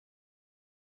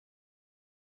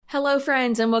Hello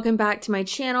friends and welcome back to my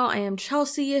channel. I am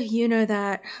Chelsea. You know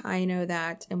that, I know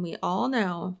that, and we all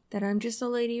know that I'm just a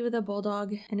lady with a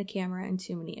bulldog and a camera and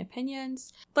too many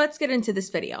opinions. Let's get into this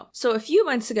video. So a few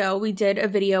months ago, we did a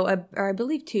video, or I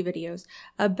believe 2 videos,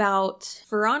 about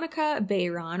Veronica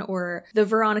Bayron, or the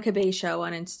Veronica Bay Show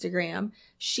on Instagram.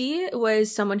 She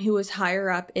was someone who was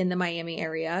higher up in the Miami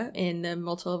area in the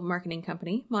multi-level marketing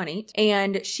company, Monate,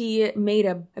 and she made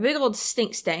a big old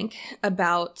stink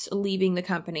about leaving the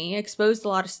company, exposed a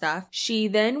lot of stuff. She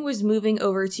then was moving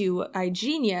over to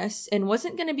iGenius and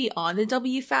wasn't going to be on the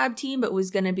WFAB team, but was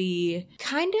going to be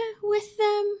kind of with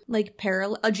them, like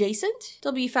adjacent,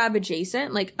 WFAB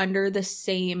adjacent, like under the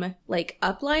same like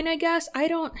upline, I guess. I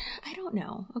don't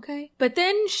know, okay? But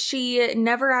then she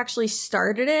never actually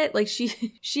started it. Like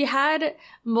she had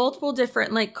multiple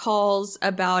different like calls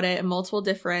about it and multiple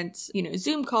different,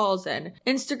 Zoom calls and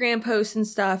Instagram posts and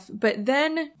stuff, but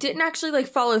then didn't actually like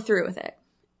follow through with it.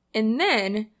 And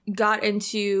then got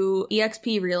into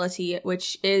EXP Realty,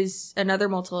 which is another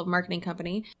multi-level marketing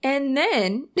company. And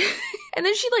then,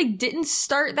 she like didn't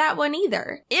start that one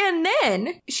either. And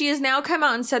then she has now come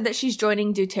out and said that she's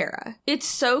joining Doterra. It's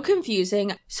so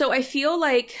confusing. So I feel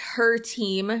like her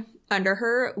team under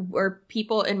her, or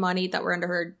people in Monate that were under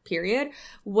her, period,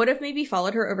 would have maybe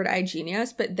followed her over to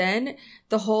iGenius, but then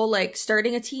the whole like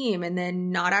starting a team and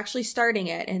then not actually starting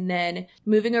it, and then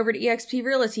moving over to EXP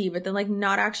Realty, but then like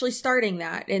not actually starting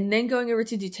that, and then going over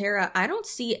to Doterra, I don't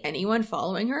see anyone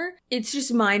following her. It's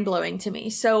just mind-blowing to me.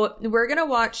 So we're gonna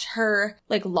watch her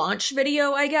like launch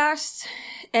video, I guess.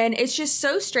 And it's just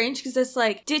so strange because it's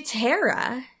like,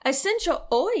 Doterra, essential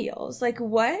oils, like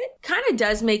what? Kind of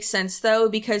does make sense though,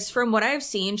 because from what I've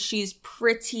seen, she's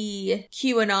pretty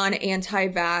QAnon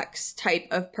anti-vax type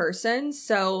of person.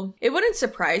 So it wouldn't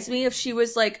surprise me if she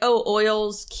was like, oh,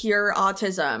 oils cure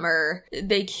autism or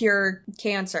they cure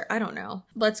cancer. I don't know.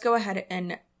 Let's go ahead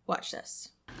and watch this.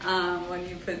 When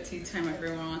you put tea time,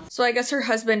 everyone wants. So I guess her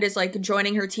husband is like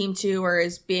joining her team too, or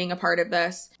is being a part of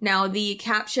this. Now the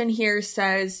caption here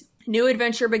says, "New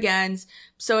adventure begins.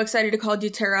 So excited to call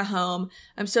Doterra home.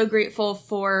 I'm so grateful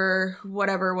for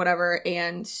whatever,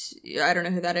 and I don't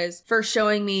know who that is, for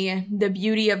showing me the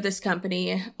beauty of this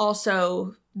company.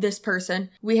 Also, this person.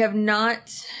 We have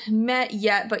not met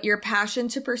yet, but your passion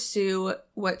to pursue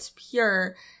what's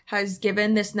pure has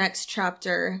given this next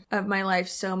chapter of my life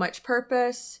so much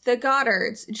purpose." The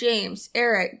Goddards, James,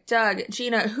 Eric, Doug,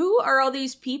 Gina, who are all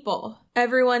these people?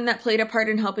 Everyone that played a part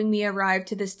in helping me arrive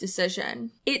to this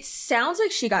decision. It sounds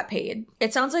like she got paid.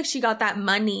 It sounds like she got that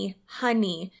money,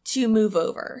 honey, to move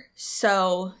over.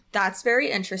 So that's very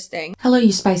interesting. Hello,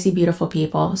 you spicy, beautiful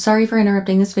people. Sorry for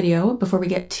interrupting this video before we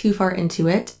get too far into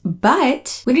it,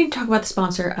 but we need to talk about the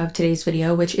sponsor of today's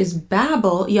video, which is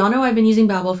Babbel. Y'all know I've been using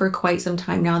Babbel for quite some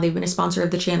time now. They've been a sponsor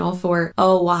of the channel for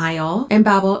a while, and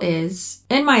Babbel is,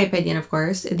 in my opinion, of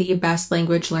course, the best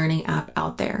language learning app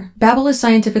out there. Babbel is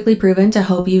scientifically proven to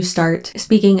help you start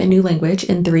speaking a new language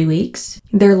in 3 weeks.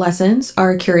 Their lessons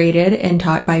are curated and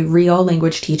taught by real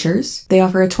language teachers. They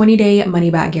offer a 20-day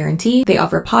money-back guarantee. They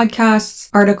offer podcasts,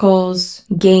 articles,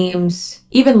 games,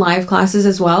 even live classes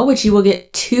as well, which you will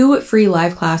get 2 free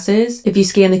live classes if you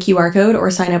scan the QR code or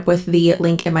sign up with the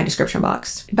link in my description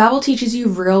box. Babbel teaches you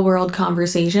real-world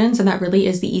conversations, and that really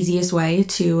is the easiest way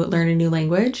to learn a new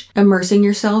language. Immersing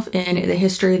yourself in the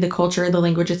history, the culture, the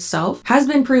language itself has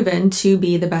been proven to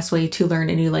be the best way to learn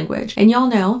a new language. And y'all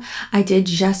know I did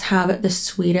just have the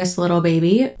sweetest little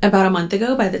baby about a month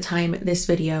ago. By the time this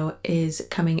video is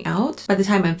coming out, by the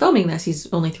time I'm filming this, he's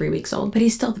only 3 weeks old, but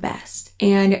he's still the best.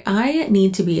 And I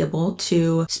need to be able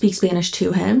to speak Spanish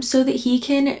to him so that he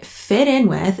can fit in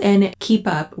with and keep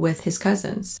up with his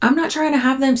cousins. I'm not trying to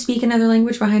have them speak another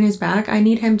language behind his back. I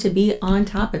need him to be on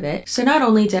top of it. So not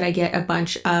only did I get a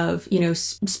bunch of,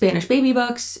 Spanish baby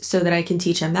books so that I can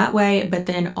teach him that way, but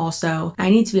then also I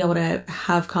need to be able to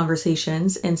have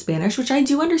conversations in Spanish, which I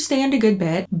do understand a good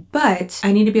bit, but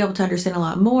I need to be able to understand a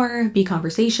lot more, be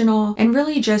conversational, and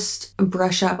really just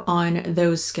brush up on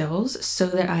those skills so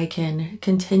that I can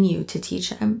continue to teach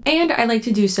him. And I like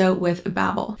to do so with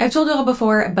Babbel. I've told y'all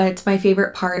before, but my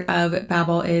favorite part of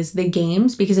Babbel is the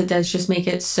games, because it does just make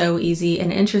it so easy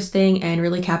and interesting and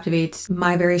really captivates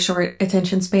my very short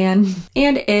attention span.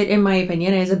 And it, in my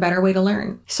opinion, is a better way to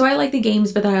learn. So I like the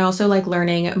games, but then I also like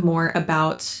learning more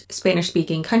about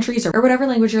Spanish-speaking countries or whatever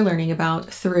language you're learning about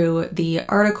through the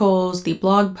articles, the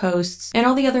blog posts, and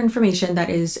all the other information that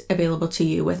is available to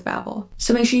you with Babbel.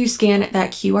 So make sure you scan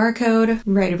that QR code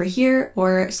right over here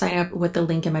or sign up with the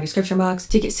link in my description box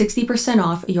to get 60%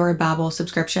 off your Babbel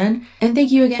subscription. And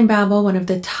thank you again, Babbel, one of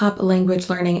the top language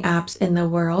learning apps in the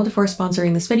world, for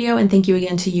sponsoring this video. And thank you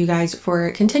again to you guys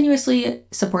for continuously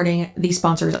supporting these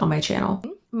sponsors on my channel.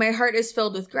 My heart is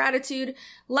filled with gratitude.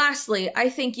 Lastly, I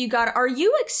think you got, are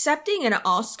you accepting an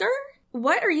Oscar?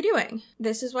 What are you doing?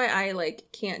 This is why I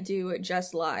can't do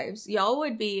just lives. Y'all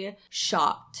would be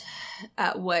shocked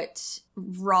at what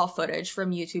raw footage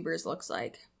from YouTubers looks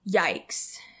like.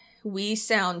 Yikes. We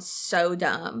sound so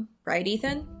dumb. Right,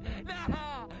 Ethan?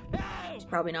 He's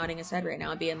probably nodding his head right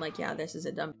now, being like, yeah, this is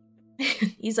a dumb.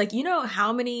 He's like, you know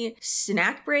how many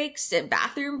snack breaks and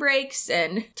bathroom breaks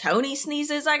and Tony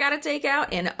sneezes I gotta take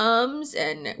out and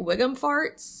and Wiggum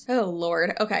farts? Oh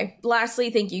Lord. Okay.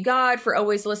 Lastly, thank you God for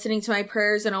always listening to my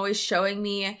prayers and always showing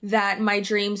me that my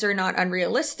dreams are not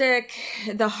unrealistic.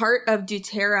 The heart of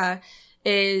Doterra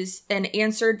is an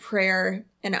answered prayer,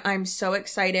 and I'm so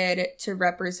excited to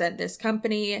represent this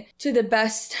company to the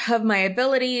best of my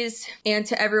abilities. And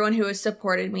to everyone who has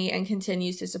supported me and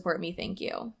continues to support me, thank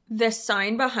you. The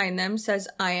sign behind them says,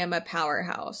 I am a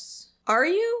powerhouse. Are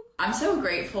you? I'm so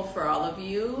grateful for all of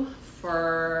you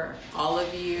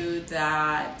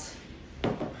that,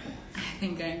 I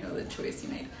think I know the choice you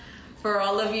made, for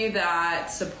all of you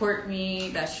that support me,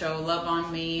 that show love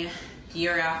on me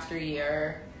year after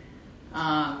year.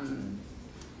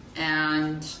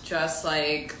 And just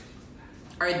are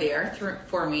there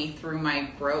for me through my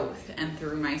growth and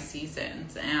through my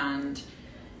seasons. And,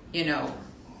 you know,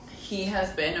 he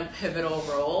has been a pivotal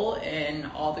role in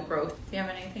all the growth. Do you have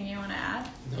anything you want to add?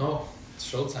 No, it's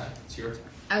showtime. It's your time.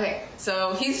 Okay,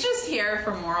 so he's just here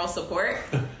for moral support.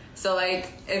 So,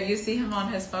 if you see him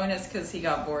on his phone, it's because he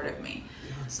got bored of me.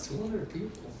 Yeah, it's 200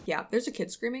 people. Yeah, there's a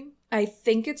kid screaming. I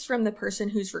think it's from the person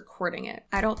who's recording it.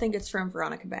 I don't think it's from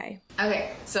Veronica Bay.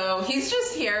 Okay, so he's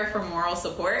just here for moral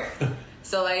support.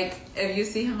 So, if you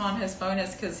see him on his phone,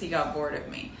 it's because he got bored of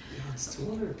me. Yeah, it's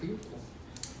 200 people.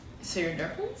 So you're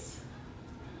nervous?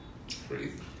 It's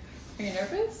crazy. Are you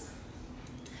nervous?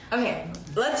 Okay,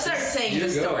 let's start saying the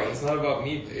story. It's not about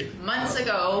me, babe. Months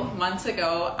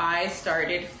ago, I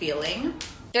started feeling...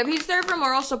 If he's there for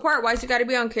moral support, why's he got to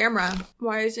be on camera?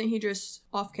 Why isn't he just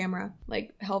off camera,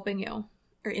 helping you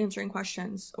or answering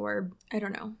questions, or I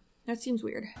don't know. That seems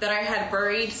weird. That I had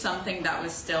buried something that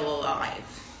was still alive.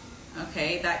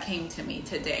 Okay, that came to me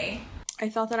today. I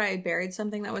thought that I had buried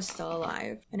something that was still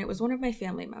alive, and it was one of my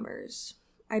family members.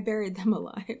 I buried them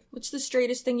alive. What's the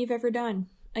straightest thing you've ever done?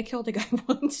 I killed a guy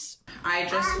once. I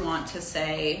just want to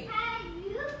say...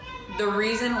 The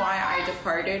reason why I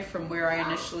departed from where I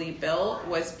initially built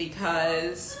was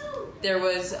because there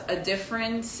was a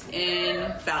difference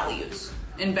in values,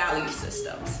 in value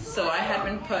systems. So I had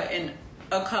been put in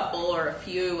a couple or a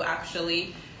few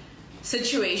actually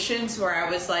situations where I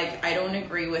was like, I don't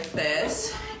agree with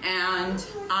this. And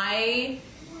I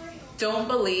don't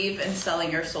believe in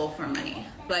selling your soul for money.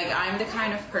 I'm the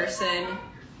kind of person,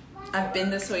 I've been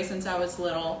this way since I was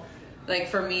little.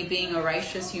 For me, being a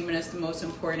righteous human is the most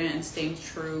important and staying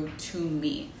true to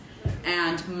me.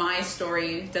 And my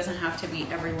story doesn't have to be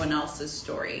everyone else's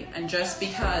story. And just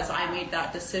because I made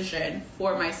that decision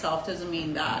for myself doesn't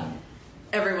mean that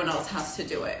everyone else has to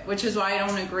do it. Which is why I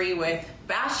don't agree with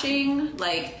bashing.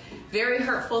 Very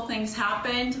hurtful things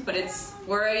happened, but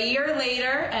we're a year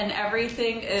later and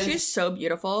everything is... She's so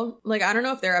beautiful. I don't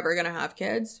know if they're ever gonna have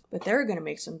kids, but they're gonna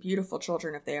make some beautiful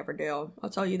children if they ever do. I'll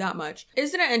tell you that much.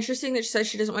 Isn't it interesting that she says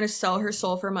she doesn't want to sell her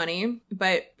soul for money,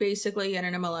 but basically in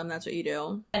an MLM, that's what you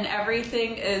do. And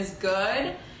everything is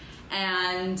good,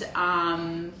 and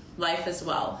life as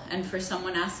well. And for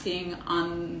someone asking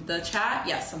on the chat,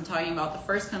 yes, I'm talking about the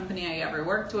first company I ever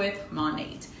worked with,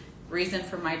 Monate. Reason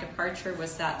for my departure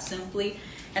was that simply.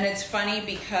 And it's funny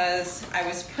because I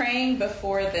was praying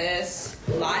before this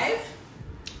live,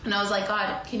 and I was like,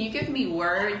 God, can you give me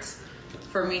words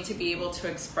for me to be able to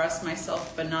express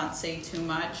myself but not say too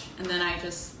much? And then I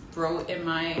just wrote in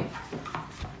my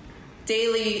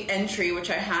daily entry, which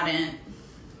I hadn't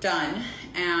done,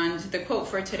 and the quote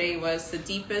for today was, the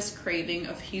deepest craving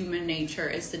of human nature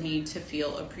is the need to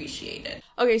feel appreciated.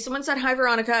 Okay, someone said, hi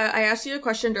Veronica, I asked you a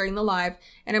question during the live,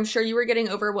 and I'm sure you were getting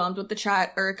overwhelmed with the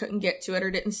chat or couldn't get to it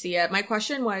or didn't see it. My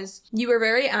question was, you were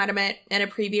very adamant in a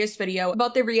previous video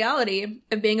about the reality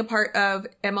of being a part of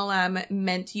MLM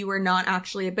meant you were not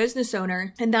actually a business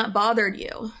owner, and that bothered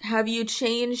you. Have you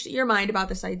changed your mind about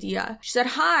this idea? She said,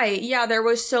 hi, yeah, there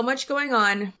was so much going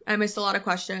on. I missed a lot of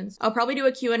questions. I'll probably do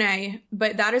a Q&A,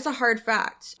 but that is a hard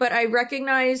fact. But I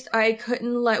recognized I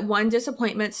couldn't let one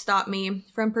disappointment stop me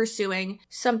from pursuing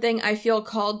something I feel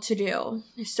called to do.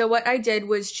 So what I did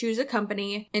was choose a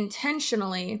company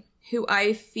intentionally who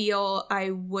I feel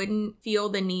I wouldn't feel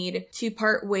the need to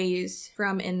part ways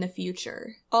from in the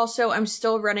future. Also, I'm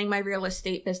still running my real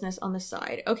estate business on the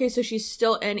side. Okay, so she's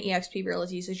still in eXp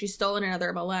Realty, so she's still in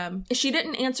another MLM. She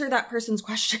didn't answer that person's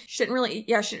question. She didn't really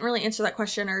answer that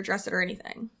question or address it or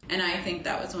anything. And I think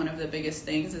that was one of the biggest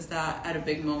things, is that at a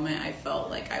big moment I felt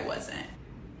like I wasn't.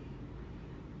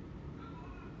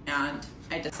 And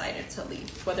I decided to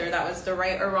leave. Whether that was the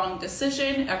right or wrong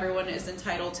decision, everyone is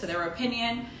entitled to their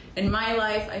opinion. In my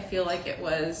life, I feel like it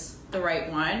was the right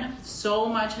one. So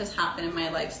much has happened in my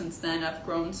life since then. I've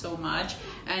grown so much,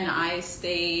 and I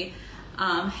stay,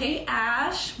 hey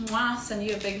Ash, mwah, send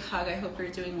you a big hug. I hope you're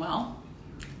doing well.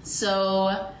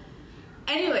 So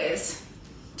anyways,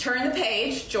 turn the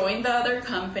page, join the other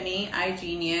company,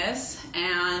 iGenius,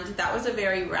 and that was a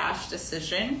very rash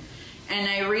decision. And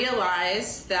I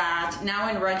realized that now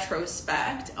in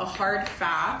retrospect, a hard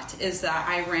fact is that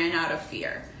I ran out of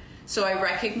fear. So I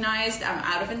recognized I'm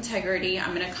out of integrity.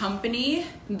 I'm in a company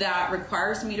that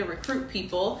requires me to recruit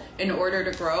people in order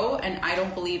to grow, and I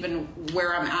don't believe in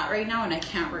where I'm at right now, and I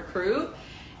can't recruit.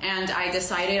 And I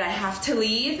decided I have to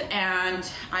leave, and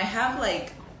I have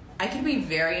I can be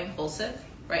very impulsive,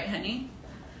 right, honey?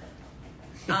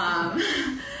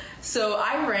 So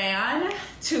I ran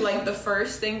to the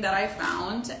first thing that I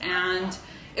found, and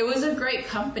it was a great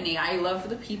company. I love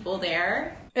the people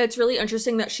there. It's really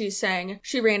interesting that she's saying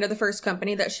she ran to the first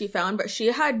company that she found, but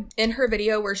she had, in her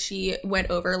video where she went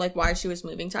over why she was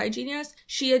moving to iGenius,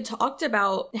 she had talked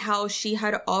about how she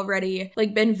had already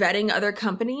been vetting other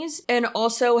companies, and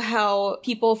also how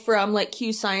people from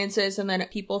Q Sciences and then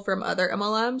people from other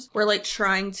MLMs were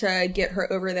trying to get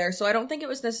her over there. So I don't think it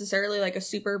was necessarily a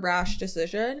super rash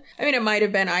decision. I mean, it might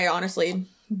have been, I honestly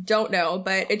don't know,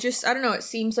 but it just, I don't know, it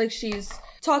seems like she's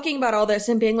talking about all this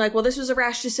and being well, this was a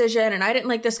rash decision, and I didn't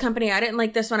like this company, I didn't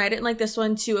like this one, I didn't like this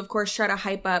one, to of course try to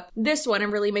hype up this one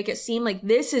and really make it seem like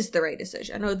this is the right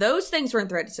decision. No, those things weren't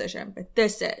the right decision, but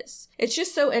this is. It's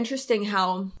just so interesting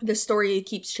how the story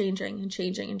keeps changing and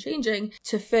changing and changing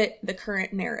to fit the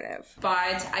current narrative.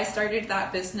 But I started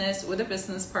that business with a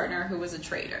business partner who was a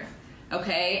trader,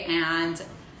 okay? And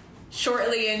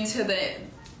shortly into the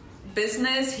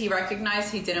business, he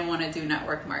recognized he didn't want to do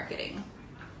network marketing.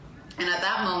 And at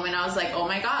that moment, I was like, oh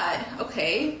my God,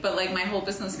 okay. But my whole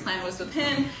business plan was with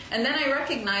him. And then I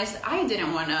recognized I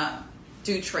didn't want to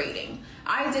do trading.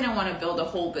 I didn't want to build a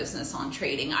whole business on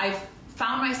trading. I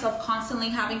found myself constantly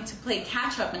having to play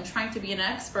catch up and trying to be an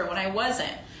expert when I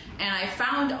wasn't. And I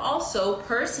found also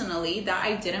personally that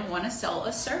I didn't want to sell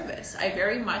a service. I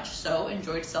very much so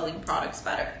enjoyed selling products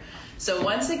better. So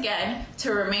once again,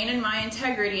 to remain in my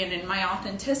integrity and in my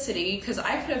authenticity, because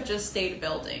I could have just stayed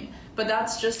building, but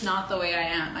that's just not the way I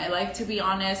am. I like to be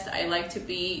honest. I like to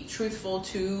be truthful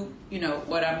to,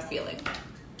 what I'm feeling.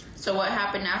 So what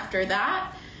happened after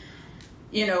that?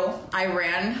 I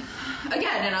ran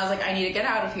again, and I was like, I need to get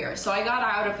out of here. So I got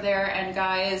out of there, and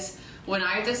guys, when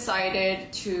I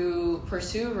decided to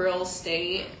pursue real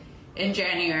estate in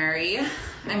January,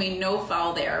 I mean, no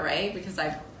foul there, right? Because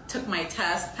I took my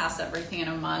test, passed everything in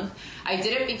a month. I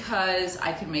did it because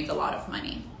I could make a lot of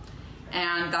money.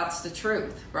 And that's the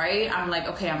truth, right? I'm like,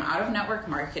 okay, I'm out of network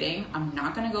marketing. I'm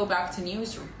not gonna go back to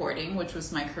news reporting, which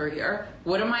was my career.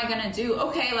 What am I gonna do?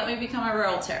 Okay, let me become a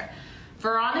realtor.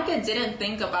 Veronica didn't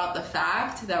think about the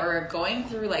fact that we're going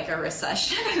through a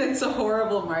recession and it's a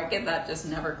horrible market. That just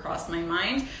never crossed my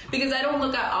mind, because I don't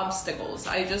look at obstacles.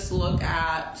 I just look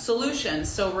at solutions.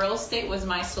 So real estate was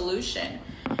my solution.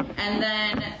 And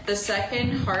then the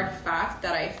second hard fact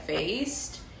that I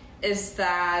faced is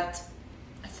that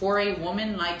for a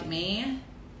woman like me,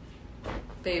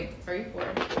 babe, are you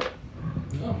bored?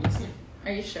 No, I'm listening.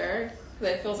 Are you sure?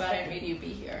 Because I feel bad I made you be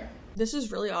here. This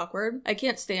is really awkward. I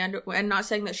can't stand, I'm not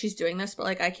saying that she's doing this,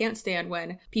 but I can't stand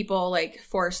when people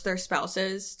force their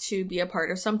spouses to be a part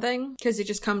of something, because it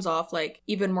just comes off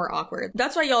even more awkward.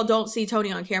 That's why y'all don't see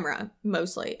Tony on camera,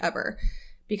 mostly, ever,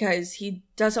 because he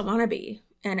doesn't want to be.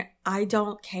 And I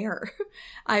don't care.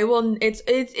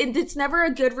 It's never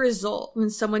a good result when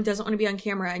someone doesn't want to be on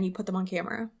camera and you put them on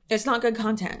camera. It's not good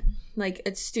content.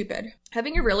 It's stupid.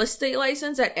 Having a real estate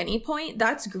license at any point,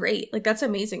 that's great. That's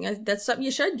amazing. That's something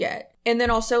you should get. And then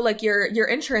also your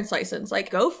insurance license,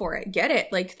 go for it, get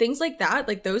it. Things like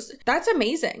that, those, that's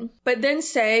amazing. But then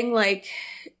saying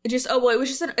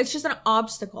It's just an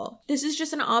obstacle. This is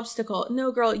just an obstacle.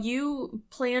 No, girl, you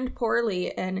planned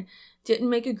poorly and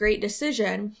didn't make a great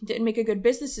decision, didn't make a good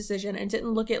business decision, and didn't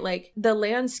look at like the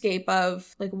landscape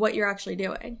of like what you're actually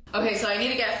doing. Okay, so I need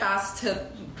to get fast to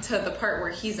the part where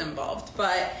he's involved.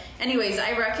 But anyways,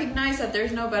 I recognize that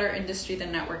there's no better industry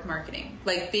than network marketing.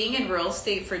 Like being in real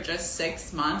estate for just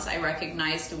 6 months, I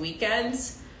recognized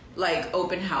weekends, like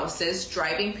open houses,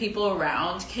 driving people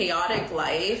around, chaotic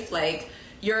life, like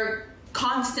you're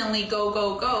constantly go,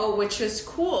 go, go, which is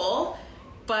cool.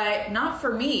 But not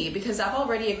for me, because I've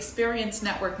already experienced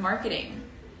network marketing.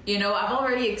 You know, I've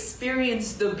already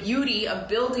experienced the beauty of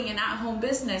building an at-home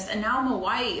business, and now I'm a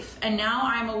wife, and now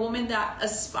I'm a woman that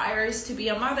aspires to be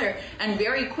a mother. And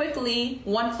very quickly,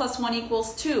 1 + 1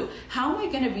 = 2. How am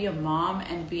I going to be a mom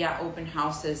and be at open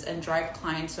houses and drive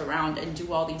clients around and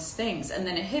do all these things? And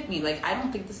then it hit me, like, I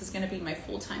don't think this is going to be my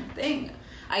full-time thing.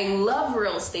 I love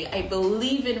real estate. I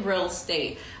believe in real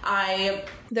estate.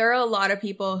 There are a lot of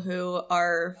people who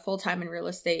are full-time in real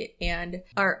estate and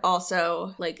are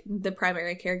also like the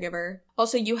primary caregiver.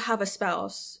 Also, you have a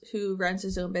spouse who runs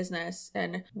his own business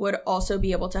and would also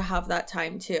be able to have that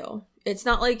time too. It's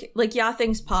not like yeah,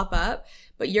 things pop up,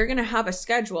 but you're going to have a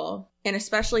schedule. And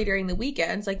especially during the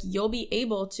weekends, like you'll be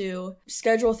able to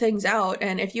schedule things out.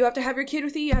 And if you have to have your kid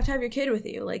with you, you have to have your kid with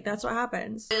you. Like that's what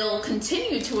happens. I'll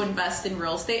continue to invest in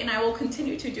real estate and I will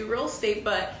continue to do real estate,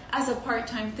 but as a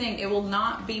part-time thing, it will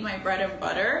not be my bread and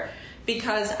butter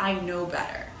because I know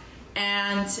better.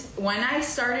 And when I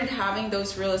started having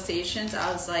those realizations,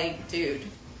 I was like, dude,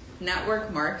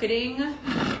 network marketing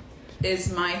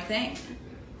is my thing.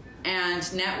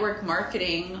 And network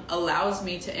marketing allows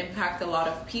me to impact a lot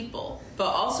of people. But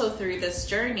also through this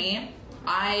journey,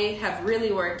 I have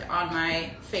really worked on my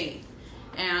faith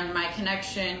and my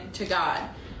connection to God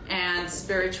and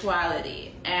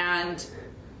spirituality. And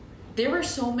there were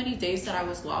so many days that I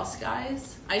was lost,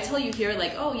 guys. I tell you here,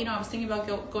 like, oh, you know, I was thinking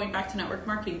about going back to network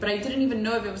marketing, but I didn't even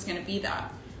know if it was going to be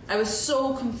that. I was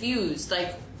so confused,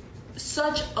 like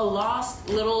such a lost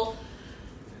little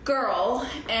girl.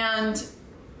 And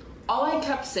all I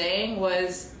kept saying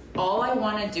was, all I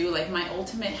want to do, like my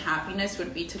ultimate happiness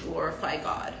would be to glorify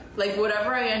God. Like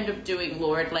whatever I end up doing,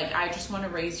 Lord, like I just want to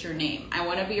raise your name. I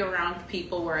want to be around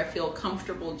people where I feel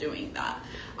comfortable doing that.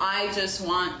 I just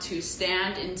want to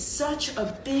stand in such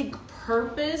a big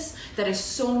purpose that is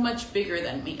so much bigger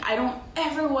than me. I don't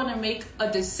ever want to make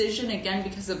a decision again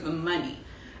because of the money.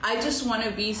 I just want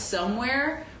to be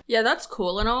somewhere. Yeah, that's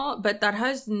cool and all, but that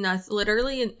has nothing,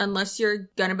 literally, unless you're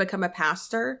gonna become a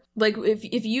pastor. Like,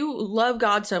 if you love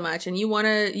God so much and you want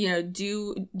to, you know,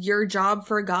 do your job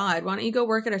for God, why don't you go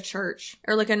work at a church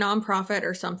or like a nonprofit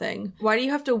or something? Why do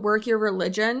you have to work your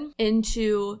religion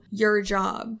into your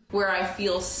job? Where I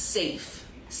feel safe.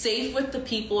 Safe with the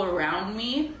people around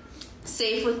me,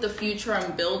 safe with the future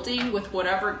I'm building, with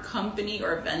whatever company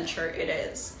or venture it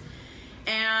is.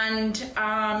 And,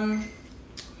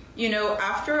 you know,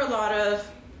 after a lot of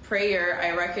prayer,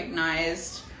 I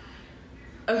recognized,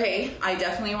 okay, I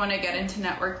definitely want to get into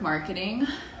network marketing.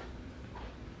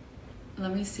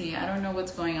 Let me see. I don't know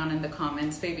what's going on in the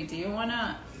comments. Baby, do you want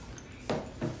to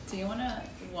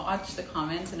watch the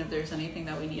comments, and if there's anything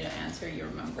that we need to answer, you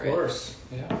remember it? Of course,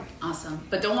 yeah. Awesome.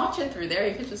 But don't watch it through there.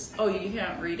 You could just, oh, you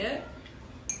can't read it?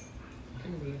 I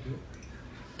can read it.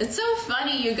 It's so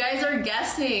funny, you guys are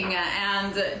guessing,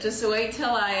 and just wait till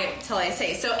I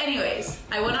say. So anyways,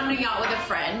 I went on a yacht with a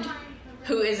friend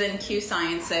who is in Q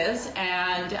Sciences,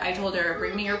 and I told her,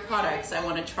 bring me your products, I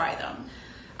want to try them.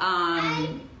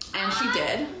 And she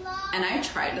did, and I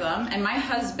tried them, and my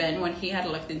husband, when he had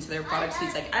looked into their products,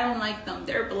 he's like, I don't like them,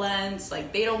 they're blends,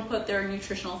 like they don't put their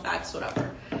nutritional facts,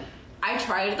 whatever. I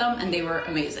tried them, and they were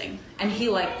amazing, and he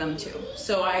liked them too.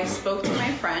 So I spoke to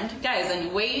my friend, guys,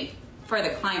 and wait for the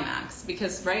climax,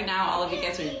 because right now all of you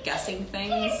guys are guessing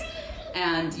things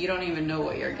and you don't even know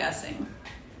what you're guessing.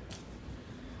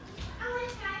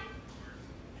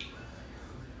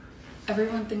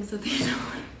 Everyone thinks that they know.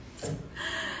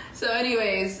 So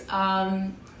anyways,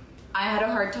 I had a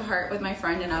heart-to-heart with my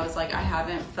friend, and I was like, I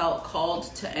haven't felt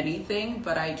called to anything,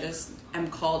 but I just am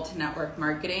called to network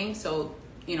marketing, so,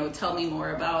 you know, tell me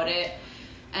more about it.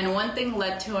 And one thing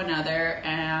led to another,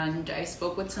 and I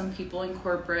spoke with some people in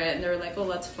corporate, and they were like, oh,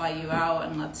 let's fly you out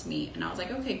and let's meet. And I was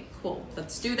like, okay, cool,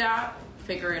 let's do that,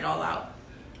 figure it all out.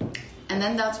 And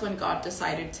then that's when God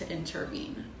decided to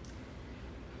intervene.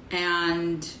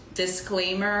 And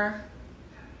disclaimer,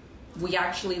 we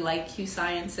actually like Q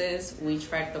Sciences. We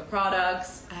tried the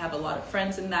products. I have a lot of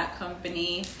friends in that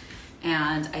company,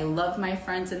 and I love my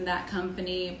friends in that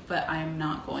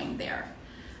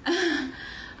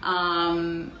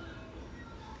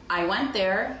I went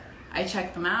there, I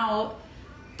checked them out,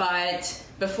 but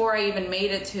before I even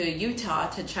made it to Utah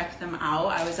to check them out,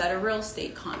 I was at a real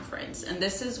estate conference. And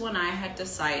this is when I had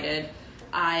decided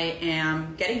I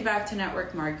am getting back to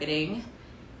network marketing,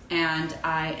 and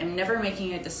I am never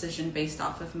making a decision based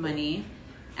off of money.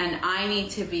 And I need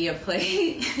to be a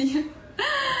place,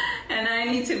 and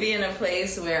I need to be in a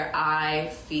place where I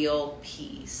feel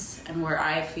peace and where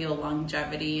I feel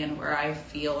longevity and where I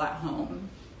feel at home.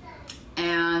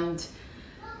 And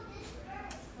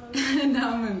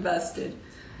now I'm invested.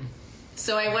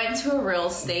 So I went to a real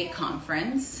estate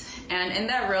conference, and in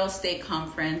that real estate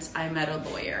conference, I met a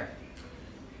lawyer.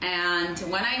 And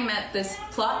when I met this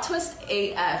plot twist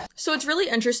AF. So it's really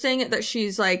interesting that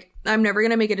she's like, I'm never going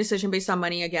to make a decision based on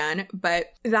money again. But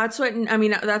that's what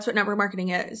network marketing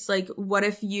is. Like, what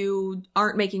if you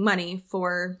aren't making money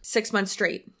for 6 months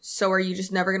straight? So are you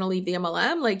just never going to leave the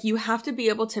MLM? Like, you have to be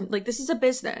able to, like, this is a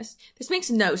business. This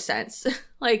makes no sense.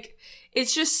 Like,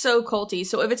 it's just so culty.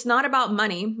 So if it's not about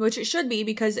money, which it should be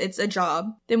because it's a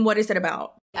job, then what is it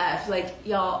about? Like,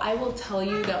 y'all, I will tell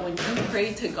you that when you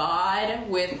pray to God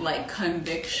with like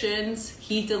convictions,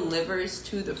 he delivers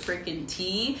to the freaking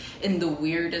T in the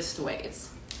weirdest ways.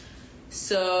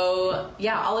 So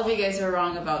yeah, all of you guys are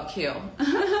wrong about Q.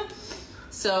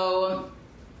 So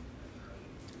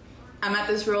I'm at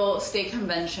this real estate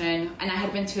convention, and I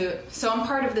had been so I'm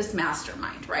part of this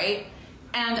mastermind, right?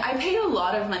 And I paid a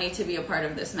lot of money to be a part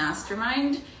of this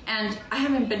mastermind, and I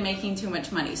haven't been making too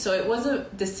much money. So it was a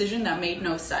decision that made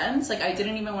no sense. Like, I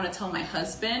didn't even want to tell my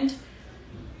husband.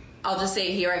 I'll just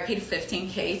say here, I paid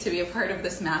 $15K to be a part of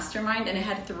this mastermind, and it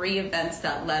had 3 events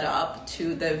that led up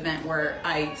to the event where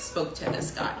I spoke to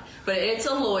this guy. But it's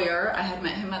a lawyer. I had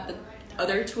met him at the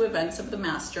other 2 events of the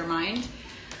mastermind.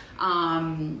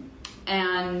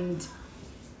 And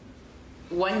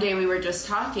one day we were just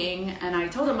talking, and I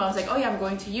told him, I was like, oh yeah, I'm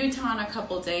going to Utah in a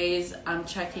couple days. I'm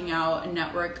checking out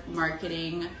network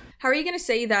marketing. How are you going to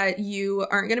say that you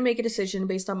aren't going to make a decision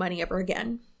based on money ever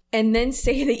again? And then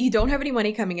say that you don't have any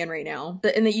money coming in right now,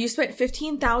 and that you spent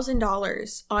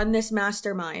 $15,000 on this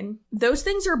mastermind? Those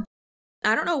things are,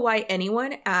 I don't know why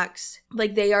anyone acts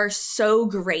like they are so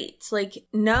great. Like,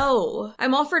 no,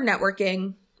 I'm all for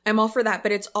networking. I'm all for that,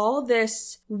 but it's all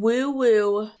this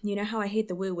woo-woo. You know how I hate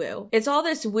the woo-woo. It's all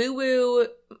this woo-woo,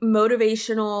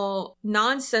 motivational,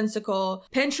 nonsensical,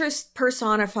 Pinterest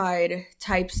personified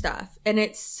type stuff. And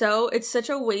it's such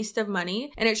a waste of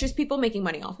money, and it's just people making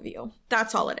money off of you.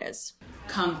 That's all it is.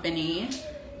 Company.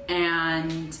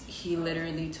 And he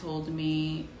literally told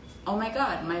me, oh my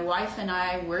God, my wife and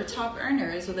I were top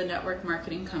earners with a network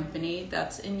marketing company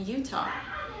that's in Utah.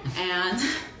 And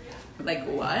like,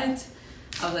 what?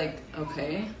 I was like,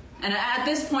 okay. And at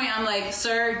this point, I'm like,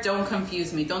 sir, don't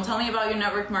confuse me. Don't tell me about your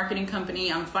network marketing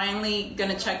company. I'm finally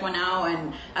gonna check one out,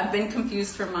 and I've been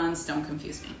confused for months. Don't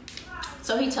confuse me.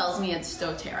 So he tells me it's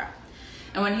Doterra.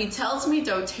 And when he tells me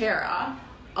Doterra,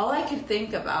 all I could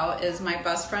think about is my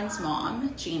best friend's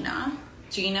mom, Gina.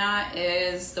 Gina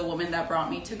is the woman that brought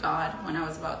me to God when I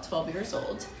was about 12 years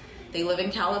old. They live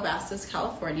in Calabasas,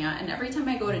 California, and every time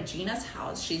I go to Gina's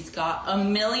house, she's got a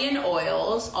million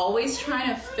oils, always trying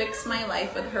to fix my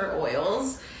life with her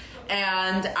oils.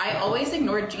 And I always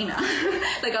ignored Gina.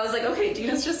 Like, I was like, okay,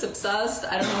 Gina's just obsessed.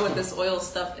 I don't know what this oil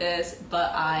stuff is,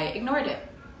 but I ignored it.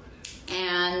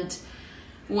 And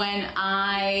when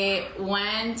I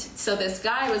went, so this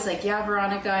guy was like, yeah,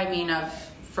 Veronica, I mean,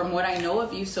 from what I know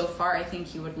of you so far, I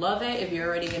think you would love it. If you're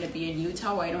already going to be in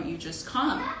Utah, why don't you just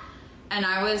come? And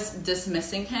I was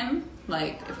dismissing him,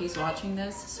 like, if he's watching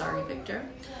this, sorry, Victor.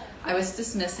 I was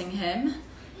dismissing him,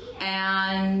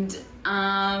 and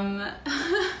and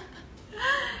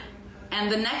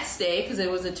the next day, because it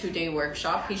was a 2-day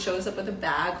workshop, he shows up with a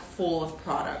bag full of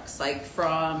products, like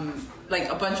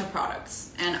a bunch of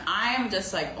products. And I am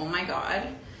just like, oh my God.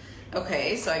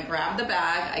 Okay, so I grab the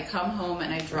bag, I come home,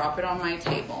 and I drop it on my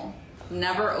table.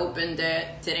 Never opened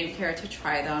it, didn't care to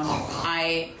try them.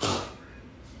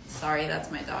 Sorry, that's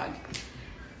my dog.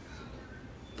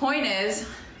 Point is,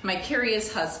 my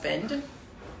curious husband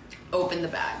opened the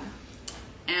bag.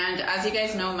 And as you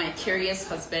guys know, my curious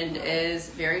husband is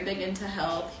very big into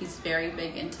health. He's very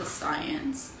big into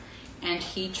science. And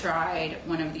he tried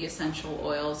one of the essential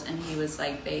oils, and he was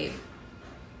like, babe,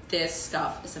 this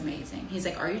stuff is amazing. He's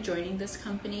like, are you joining this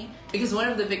company? Because one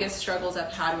of the biggest struggles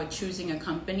I've had with choosing a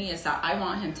company is that I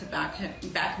want him to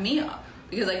back me up.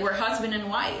 Because like, we're husband and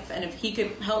wife, and if he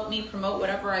could help me promote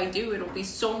whatever I do, it'll be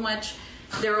so much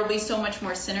there will be so much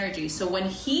more synergy. So when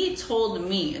he told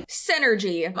me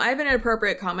synergy, I have an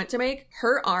inappropriate comment to make.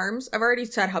 Her arms, I've already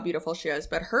said how beautiful she is,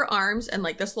 but her arms and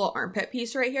like this little armpit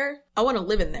piece right here, I want to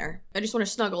live in there. I just want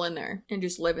to snuggle in there and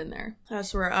just live in there. I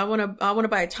swear, I want to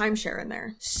buy a timeshare in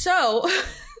there. So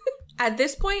at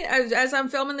this point, as I'm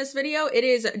filming this video, it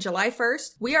is July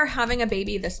 1st. We are having a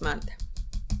baby this month.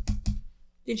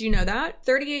 Did you know that?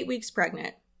 38 weeks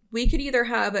pregnant. We could either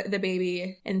have the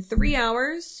baby in 3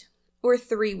 hours or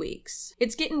 3 weeks.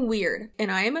 It's getting weird,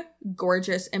 and I'm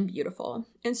gorgeous and beautiful.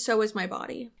 And so is my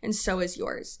body. And so is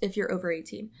yours, if you're over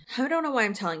 18. I don't know why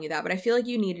I'm telling you that, but I feel like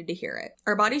you needed to hear it.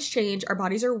 Our bodies change, our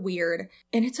bodies are weird,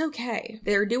 and it's okay.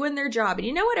 They're doing their job. And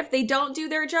you know what? If they don't do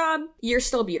their job, you're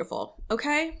still beautiful,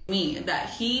 okay? Me,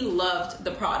 that he loved the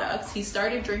products. He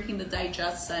started drinking the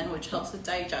Digestin, which helps with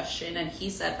digestion, and he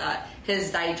said that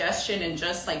his digestion in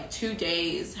just like 2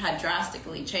 days had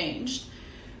drastically changed.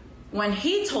 When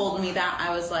he told me that,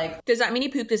 I was like, does that mean he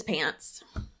pooped his pants?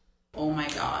 Oh my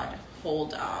God,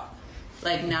 hold up.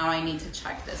 Like, now I need to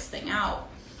check this thing out.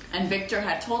 And Victor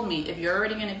had told me, if you're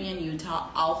already gonna be in Utah,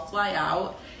 I'll fly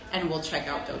out and we'll check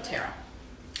out Doterra.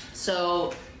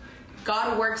 So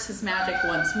God works his magic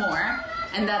once more.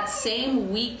 And that same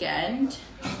weekend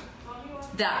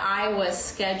that I was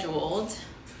scheduled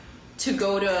to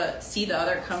go to see the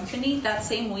other company, that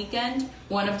same weekend,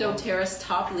 one of Doterra's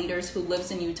top leaders who lives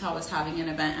in Utah was having an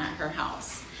event at her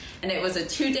house. And it was a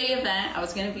 2-day event. I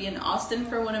was gonna be in Austin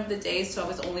for one of the days, so I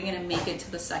was only gonna make it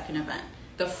to the second event.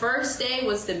 The first day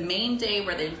was the main day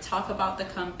where they talk about the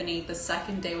company. The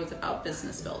second day was about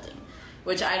business building,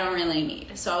 which I don't really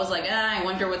need. So I was like, I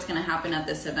wonder what's gonna happen at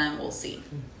this event, we'll see.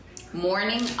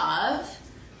 Morning of,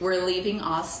 we're leaving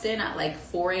Austin at like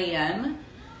 4 a.m.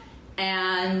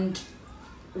 and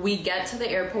we get to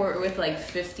the airport with like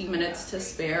 50 minutes to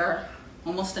spare,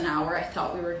 almost an hour. I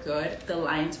thought we were good. The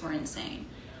lines were insane.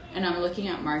 And I'm looking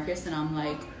at Marcus and I'm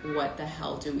like, what the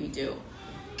hell do we do?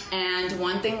 And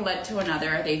one thing led to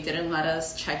another. They didn't let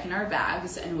us check in our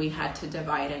bags and we had to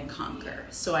divide and conquer.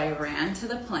 So I ran to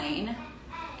the plane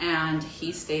and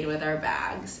he stayed with our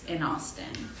bags in Austin.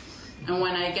 And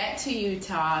when I get to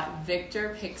Utah,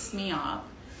 Victor picks me up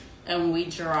and we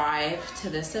drive to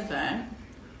this event.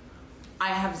 I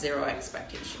have zero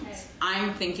expectations.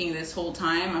 I'm thinking this whole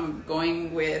time I'm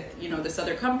going with, this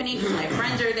other company because my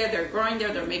friends are there, they're growing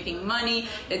there, they're making money.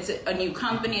 It's a new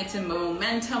company, it's a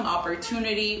momentum,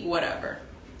 opportunity, whatever.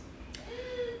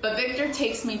 But Victor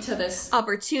takes me to this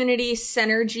opportunity,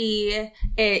 synergy,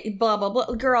 blah, blah, blah.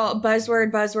 Girl,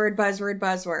 buzzword, buzzword, buzzword,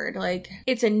 buzzword. Like,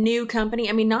 it's a new company.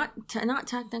 I mean, not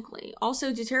technically.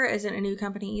 Also, Doterra isn't a new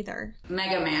company either.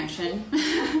 Mega mansion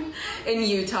in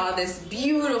Utah, this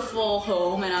beautiful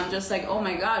home. And I'm just like, oh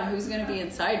my God, who's going to be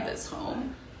inside this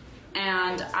home?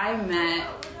 And I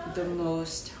met the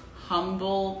most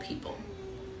humble people.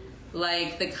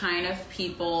 Like, the kind of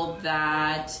people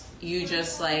that you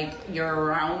just like, you're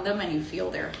around them and you feel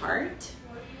their heart.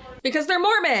 Because they're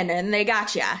Mormon and they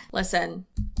gotcha. Listen,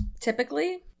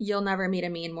 typically, you'll never meet a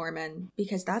mean Mormon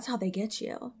because that's how they get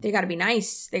you. They gotta be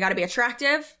nice. They gotta be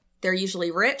attractive. They're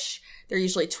usually rich. They're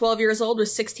usually 12 years old with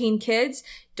 16 kids.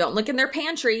 Don't look in their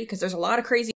pantry because there's a lot of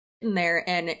crazy in there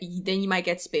and then you might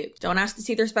get spooked. Don't ask to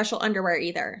see their special underwear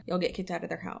either. You'll get kicked out of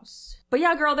their house. But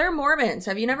yeah, girl, they're Mormons.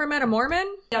 Have you never met a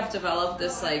Mormon? I've developed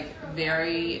this like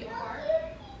very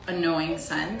annoying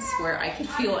sense where I can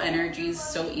feel energies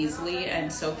so easily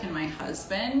and so can my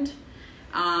husband.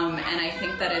 And I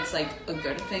think that it's like a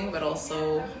good thing, but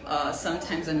also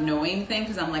sometimes annoying thing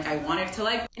because I'm like, I wanted to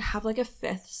like have like a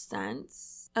fifth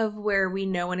sense of where we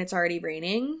know when it's already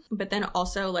raining, but then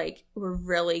also like we're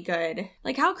really good.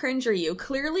 Like, how cringe are you?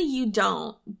 Clearly you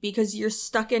don't, because you're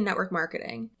stuck in network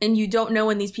marketing and you don't know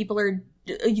when these people are,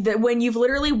 when you've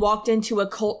literally walked into a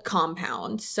cult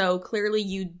compound. So clearly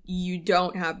you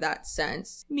don't have that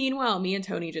sense. Meanwhile, me and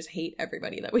Tony just hate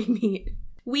everybody that we meet.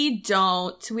 We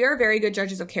don't. We are very good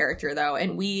judges of character though,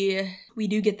 and we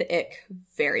do get the ick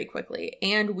very quickly,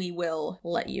 and we will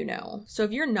let you know. So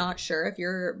if you're not sure, if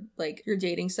you're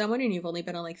dating someone and you've only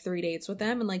been on like 3 dates with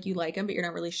them and like you like them but you're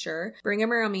not really sure, bring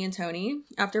them around me and Tony.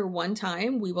 After one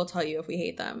time, we will tell you if we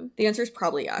hate them. The answer is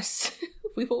probably us.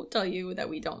 We won't tell you that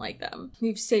we don't like them.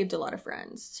 We've saved a lot of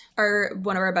friends.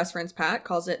 One of our best friends, Pat,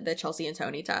 calls it the Chelsea and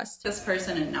Tony test. This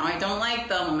person and now I don't like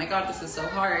them. Oh my God, this is so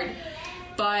hard.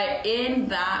 But in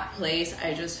that place,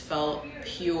 I just felt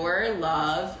pure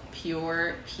love,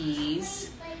 pure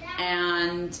peace.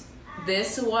 And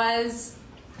this was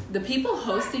the people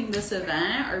hosting this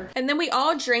event. And then we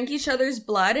all drank each other's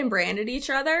blood and branded each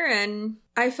other. And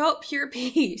I felt pure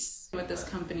peace. With this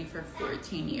company for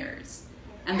 14 years.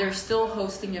 And they're still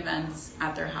hosting events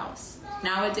at their house.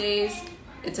 Nowadays,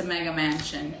 it's a mega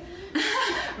mansion.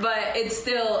 But it's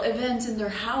still events in their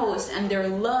house and their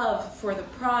love for the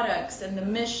products and the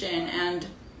mission. And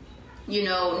you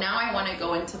know, now I want to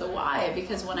go into the why,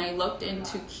 because when I looked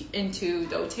into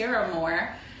Doterra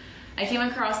more, I came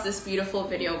across this beautiful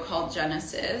video called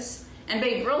Genesis. And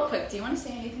babe, real quick, do you want to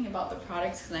say anything about the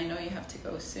products, because I know you have to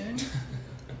go soon?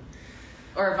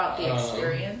 Or about the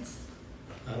experience?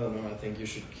 I don't know, I think you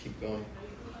should keep going,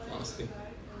 honestly.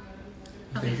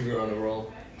 I think you're on a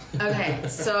roll. Okay,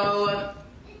 so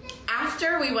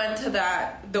after we went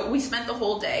to we spent the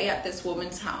whole day at this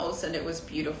woman's house, and it was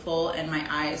beautiful, and my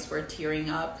eyes were tearing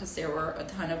up because there were a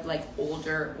ton of like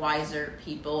older, wiser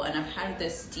people, and I've had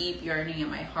this deep yearning in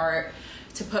my heart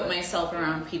to put myself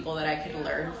around people that I could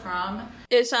learn from.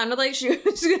 It sounded like she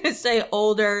was gonna say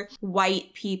older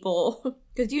white people,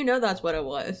 because you know that's what it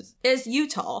was. It's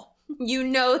Utah. You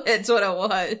know that's what it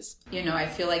was. You know, I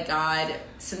feel like God,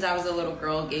 since I was a little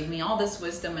girl, gave me all this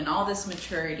wisdom and all this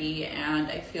maturity, and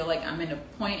I feel like I'm in a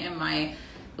point in my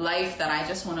life that I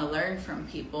just want to learn from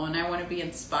people, and I want to be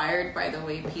inspired by the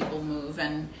way people move.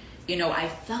 And you know, I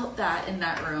felt that in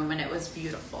that room, and it was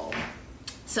beautiful.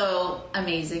 So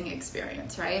amazing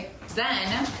experience, right?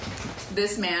 Then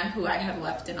this man who I had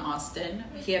left in Austin,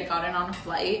 he had gotten on a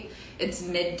flight. It's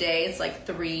midday, it's like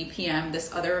 3 p.m.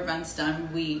 This other event's done.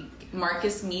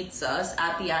 Marcus meets us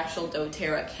at the actual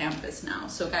Doterra campus now.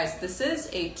 So guys, this is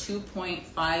a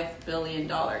 $2.5 billion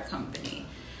company.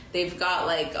 They've got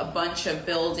like a bunch of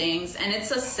buildings, and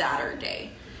it's a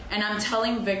Saturday. And I'm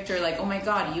telling Victor, like, oh my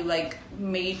God, you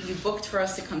booked for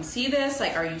us to come see this.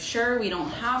 Like, are you sure we don't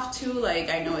have to? Like,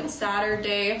 I know it's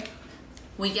Saturday.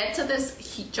 We get to this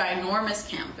ginormous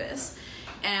campus,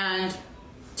 and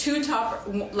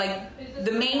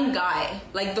the main guy,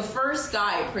 like the first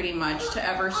guy pretty much to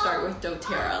ever start with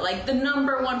Doterra, like the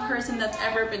 #1 person that's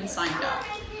ever been signed up,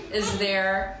 is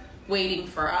there waiting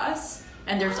for us.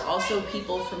 And there's also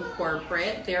people from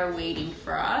corporate there waiting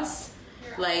for us.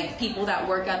 Like people that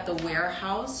work at the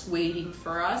warehouse waiting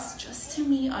for us just to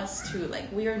meet us too.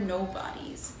 Like we are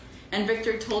nobodies. And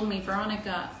Victor told me,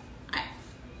 Veronica,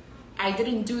 I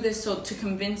didn't do this to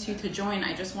convince you to join.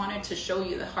 I just wanted to show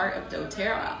you the heart of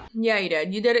Doterra. Yeah, you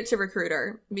did. You did it to recruit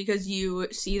her because you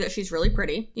see that she's really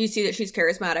pretty. You see that she's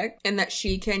charismatic and that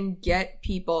she can get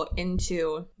people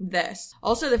into this.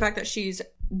 Also, the fact that she's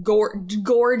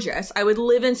gorgeous. I would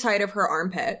live inside of her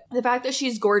armpit. The fact that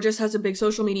she's gorgeous, has a big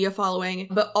social media following,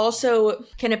 but also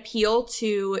can appeal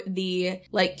to the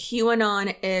like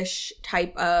QAnon-ish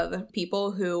type of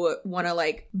people who want to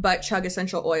like butt chug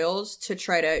essential oils to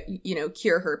try to, you know,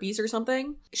 cure herpes or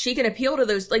something. She can appeal to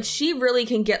those. Like she really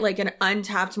can get like an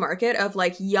untapped market of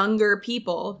like younger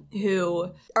people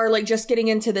who are like just getting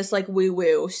into this like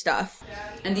woo-woo stuff.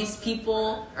 And these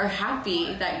people are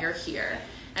happy that you're here.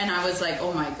 And I was like,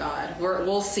 oh my God,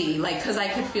 we'll see. Like, because I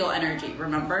could feel energy,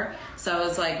 remember? So I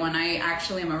was like, when I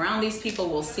actually am around these people,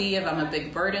 we'll see if I'm a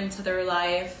big burden to their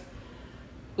life.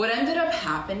 What ended up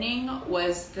happening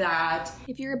was that...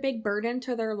 If you're a big burden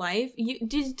to their life,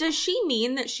 does she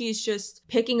mean that she's just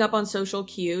picking up on social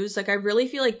cues? Like, I really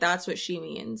feel like that's what she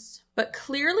means. But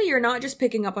clearly you're not just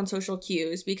picking up on social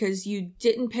cues, because you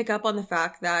didn't pick up on the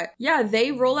fact that, yeah,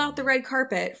 they roll out the red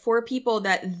carpet for people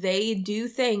that they do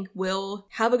think will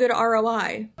have a good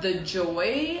ROI. The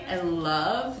joy and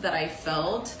love that I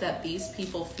felt that these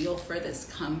people feel for this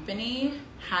company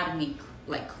had me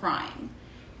like crying.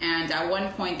 And at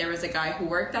one point there was a guy who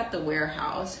worked at the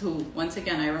warehouse who, once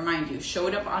again, I remind you,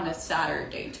 showed up on a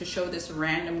Saturday to show this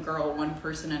random girl, one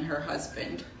person and her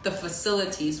husband, the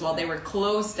facilities while they were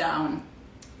closed down.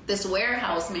 This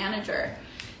warehouse manager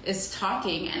is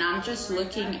talking, and I'm just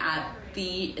looking at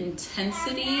the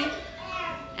intensity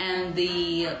and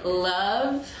the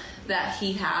love that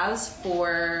he has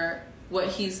for what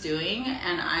he's doing.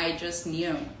 And I just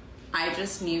knew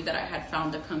that I had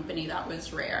found a company that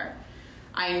was rare.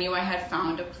 I knew I had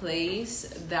found a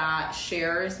place that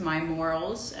shares my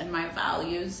morals and my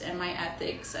values and my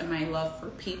ethics and my love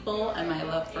for people and my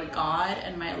love for God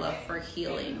and my love for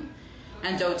healing.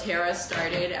 And Doterra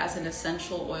started as an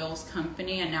essential oils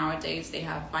company, and nowadays they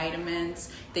have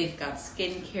vitamins, they've got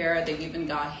skincare, they've even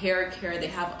got hair care. They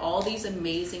have all these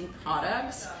amazing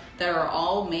products that are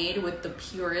all made with the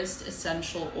purest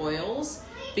essential oils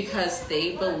because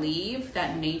they believe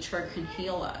that nature can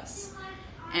heal us.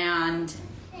 And,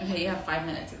 okay, you have 5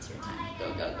 minutes, it's your time.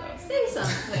 Go, go, go. Say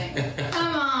something.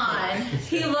 Come on.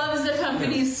 He loves the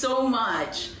company so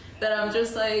much that I'm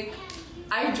just like,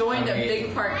 I joined a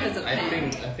big part because of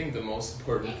him. I think the most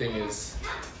important thing is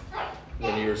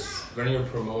when you're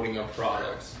promoting a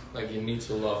product, like you need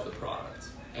to love the product.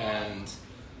 And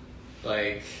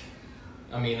like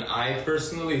I mean, I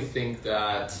personally think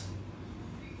that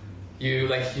you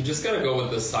just gotta go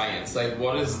with the science. Like,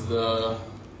 what is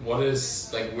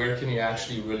like, where can you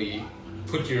actually really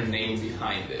put your name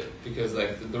behind it? Because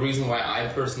like the reason why I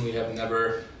personally have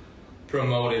never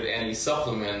promoted any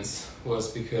supplements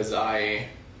was because I'm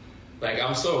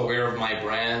so aware of my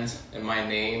brand and my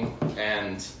name,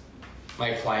 and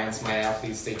my clients, my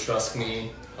athletes, they trust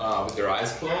me with their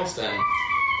eyes closed, and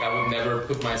I would never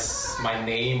put my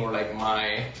name or like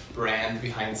my brand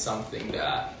behind something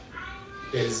that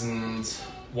isn't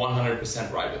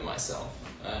 100% right with myself.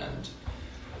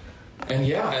 And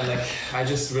yeah, and like I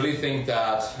just really think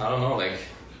that, I don't know, like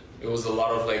it was a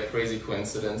lot of like crazy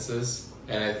coincidences,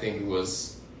 and I think it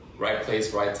was right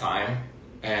place, right time.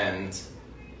 And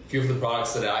a few of the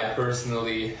products that I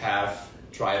personally have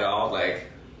tried out, like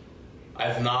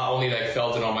I've not only like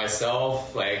felt it on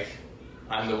myself, like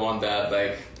I'm the one that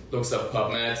like looks up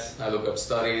PubMed, I look up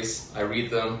studies, I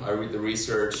read them, I read the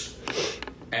research.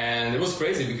 And it was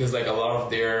crazy because like a lot of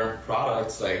their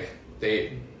products, like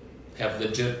they have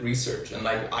legit research. And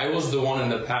like I was the one in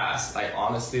the past, like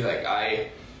honestly, like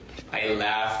I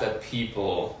laughed at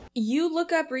people. You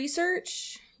look up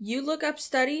research, you look up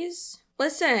studies.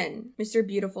 Listen, Mr.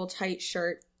 Beautiful Tight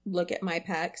Shirt, look at my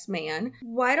pecs, man.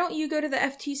 Why don't you go to the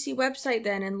FTC website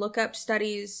then and look up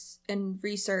studies and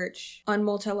research on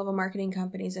multi-level marketing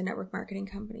companies and network marketing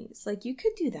companies? Like, you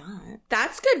could do that.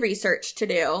 That's good research to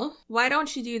do. Why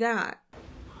don't you do that?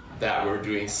 That we're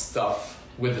doing stuff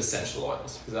with essential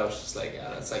oils. Because I was just like, yeah,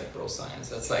 that's like bro science.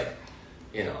 That's like,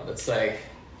 you know, it's like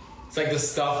the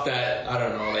stuff that, I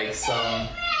don't know, like some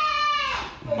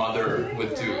mother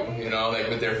would do, you know, like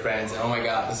with their friends. Oh my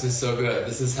God, this is so good.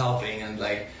 This is helping. And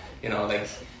like, you know, like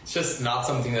it's just not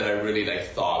something that I really like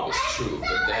thought was true.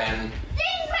 But then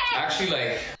actually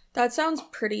like, that sounds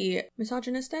pretty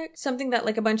misogynistic. Something that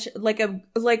like a bunch, like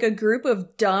a group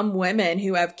of dumb women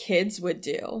who have kids would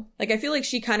do. Like, I feel like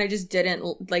she kind of just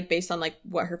didn't, like, based on like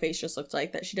what her face just looked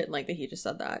like, that she didn't like that he just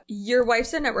said that. Your wife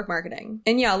said network marketing.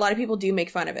 And yeah, a lot of people do make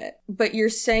fun of it. But you're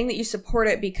saying that you support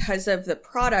it because of the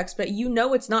products, but you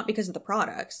know it's not because of the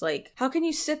products. Like, how can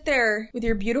you sit there with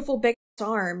your beautiful big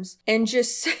arms and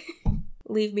just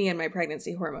leave me and my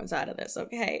pregnancy hormones out of this,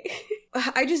 okay?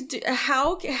 I just,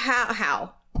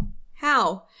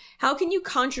 How can you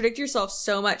contradict yourself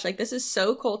so much? Like, this is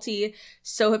so culty,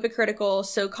 so hypocritical,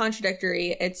 so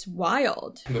contradictory. It's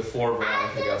wild. Before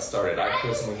Veronica got started, I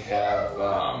personally have,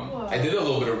 I did a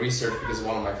little bit of research because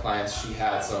one of my clients, she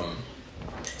had some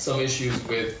issues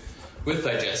with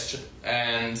digestion.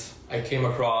 And I came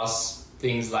across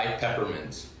things like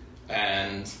peppermint.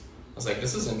 And I was like,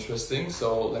 this is interesting,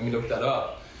 so let me look that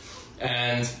up.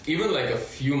 And even like a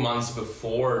few months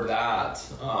before that,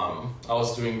 I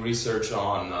was doing research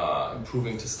on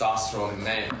improving testosterone in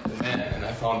men, and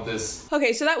I found this.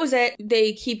 Okay, so that was it.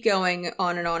 They keep going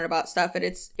on and on about stuff, and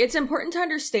it's important to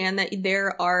understand that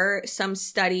there are some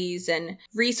studies and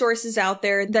resources out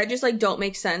there that just like don't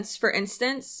make sense. For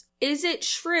instance, is it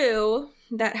true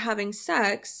that having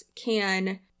sex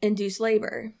can induce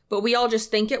labor? But we all just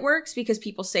think it works because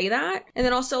people say that. And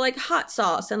then also like hot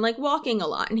sauce and like walking a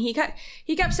lot. And he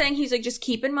kept saying, he's like, just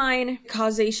keep in mind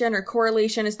causation or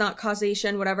correlation is not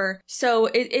causation, whatever. So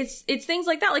it's things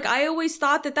like that. Like, I always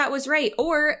thought that was right.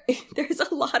 Or there's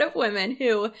a lot of women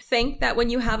who think that when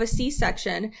you have a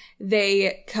C-section,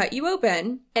 they cut you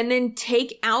open and then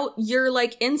take out your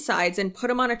like insides and put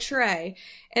them on a tray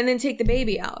and then take the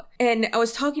baby out. And I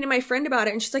was talking to my friend about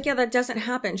it, and she's like, yeah, that doesn't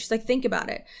happen. She's like, think about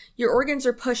it. Your organs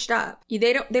are pushed up.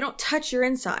 They don't touch your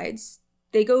insides.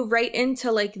 They go right into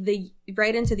the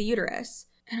uterus.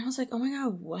 And I was like, oh my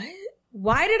God, what?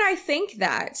 Why did I think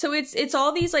that? So it's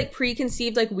all these like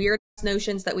preconceived, like weird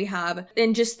notions that we have,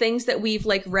 and just things that we've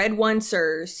like read once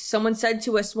or someone said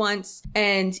to us once,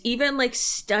 and even like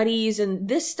studies, and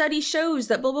this study shows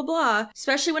that blah, blah, blah,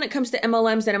 especially when it comes to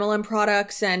MLMs and MLM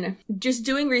products and just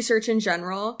doing research in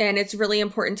general. And it's really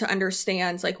important to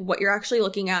understand like what you're actually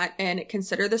looking at and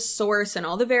consider the source and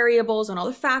all the variables and all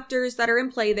the factors that are in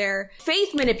play there.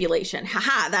 Faith manipulation.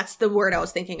 Haha, that's the word I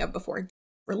was thinking of before.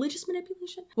 Religious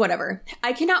manipulation? Whatever.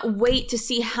 I cannot wait to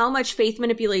see how much faith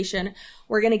manipulation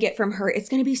we're going to get from her. It's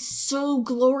going to be so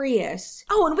glorious.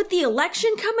 Oh, and with the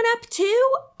election coming up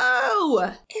too?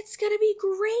 Oh, it's going to be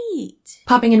great.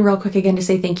 Popping in real quick again to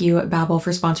say thank you, Babbel,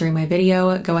 for sponsoring my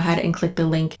video. Go ahead and click the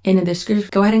link in the description.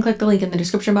 Go ahead and click the link in the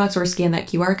description box or scan that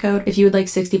QR code if you would like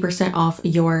 60% off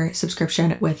your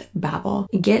subscription with Babbel.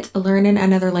 Get learning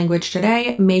another language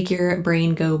today. Make your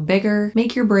brain go bigger.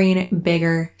 Make your brain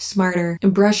bigger, smarter,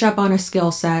 and brush up on a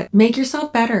skill set, make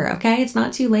yourself better, okay? It's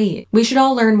not too late. We should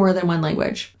all learn more than one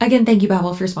language. Again, thank you,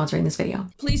 Babbel, for sponsoring this video.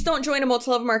 Please don't join a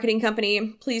multi-level marketing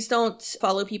company. Please don't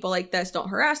follow people like this. Don't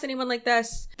harass anyone like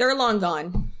this. They're long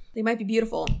gone. They might be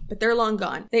beautiful, but they're long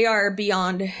gone. They are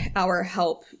beyond our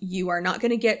help. You are not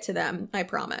going to get to them, I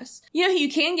promise. You know who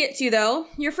you can get to, though?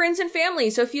 Your friends and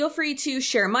family. So feel free to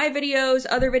share my videos,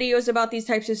 other videos about these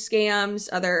types of scams,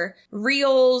 other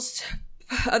reels,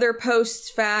 other posts,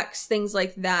 facts, things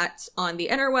like that on the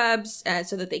interwebs,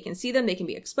 so that they can see them, they can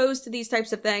be exposed to these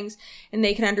types of things, and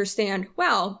they can understand,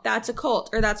 wow, that's a cult,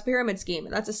 or that's a pyramid scheme, or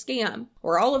that's a scam,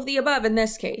 or all of the above in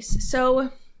this case.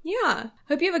 So yeah,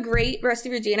 hope you have a great rest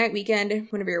of your day, night, weekend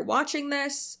whenever you're watching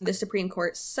this. The Supreme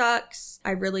Court sucks.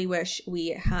 I really wish we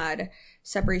had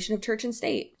separation of church and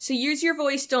state. So use your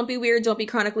voice. Don't be weird. Don't be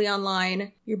chronically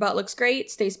online. Your butt looks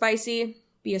great. Stay spicy.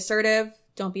 Be assertive.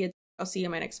 Don't be a... I'll see you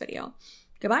in my next video.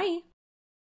 Goodbye.